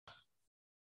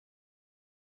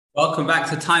Welcome back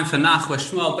to Time for Nach, where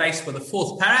Shmuel based for the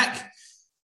fourth parak.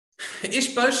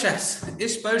 Ishbosheth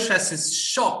is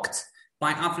shocked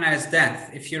by Avner's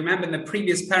death. If you remember in the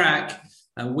previous parak,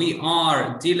 we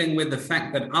are dealing with the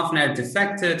fact that Avner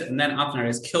defected and then Avner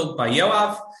is killed by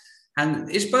Yoav. And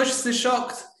Ishbosheth is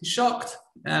shocked. He's shocked.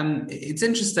 It's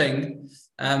interesting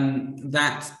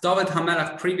that David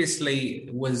HaMelech previously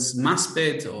was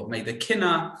maspid or made a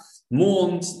kinna,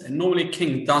 mourned. Normally,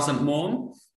 king doesn't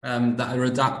mourn. That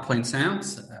Radak points out,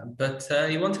 but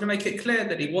he wanted to make it clear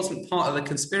that he wasn't part of the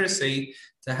conspiracy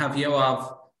to have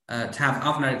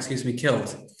Avner,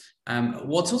 killed.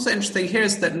 What's also interesting here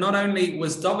is that not only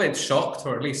was David shocked,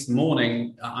 or at least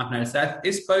mourning Avner's death,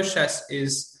 Ishbosheth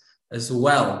is as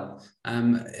well.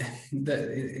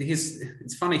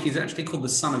 It's funny, he's actually called the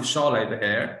son of Shaul over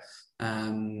here,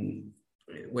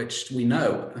 which we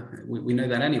know. We know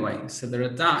that anyway. So the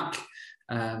Radak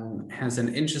has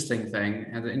an interesting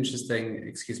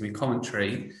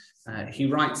commentary. He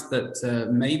writes that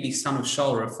maybe son of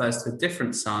Shaul refers to a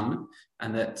different son,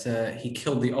 and that he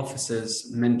killed the officers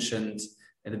mentioned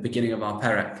at the beginning of our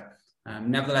parak.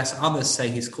 Nevertheless, others say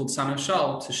he's called son of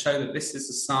Shaul to show that this is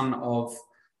the son of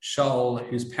Shaul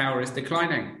whose power is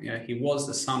declining. He was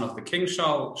the son of the king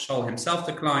Shaul. Shaul himself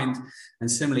declined,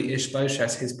 and similarly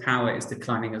Ishbosheth, his power is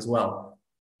declining as well.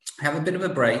 Have a bit of a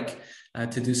break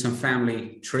to do some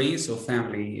family trees or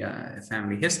family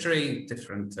history,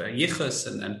 different yichus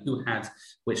and who had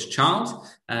which child.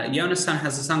 Yonasan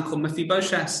has a son called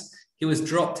Mephibosheth. He was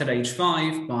dropped at age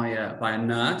 5 by a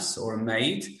nurse or a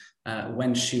maid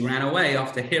when she ran away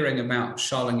after hearing about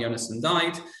Shaul and Yonasan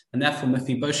died, and therefore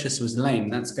Mephibosheth was lame.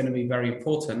 That's going to be very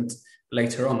important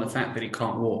later on, the fact that he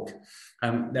can't walk.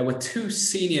 There were two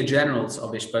senior generals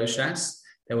of Ishbosheth.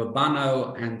 There were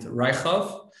Bano and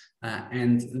Reichov.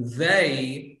 And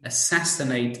they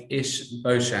assassinate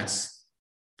Ishbosheth.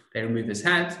 They remove his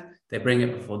head, they bring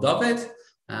it before David.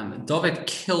 David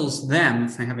kills them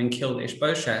for having killed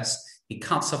Ishbosheth. He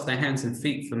cuts off their hands and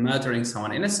feet for murdering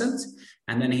someone innocent,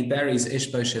 and then he buries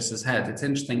Ishbosheth's head. It's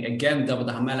interesting, again, David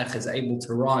HaMelech is able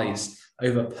to rise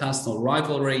over personal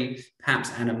rivalry,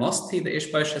 perhaps animosity that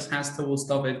Ishbosheth has towards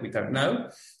David, we don't know.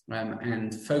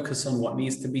 And focus on what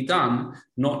needs to be done,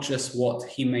 not just what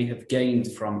he may have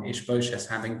gained from Ishbosheth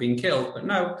having been killed, but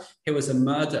no, it was a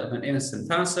murder of an innocent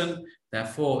person,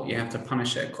 therefore you have to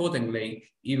punish it accordingly,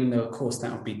 even though of course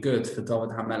that would be good for David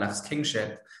HaMelech's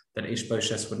kingship, that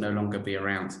Ishbosheth would no longer be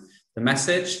around. The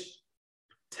message: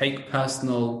 take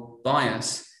personal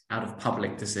bias out of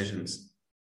public decisions.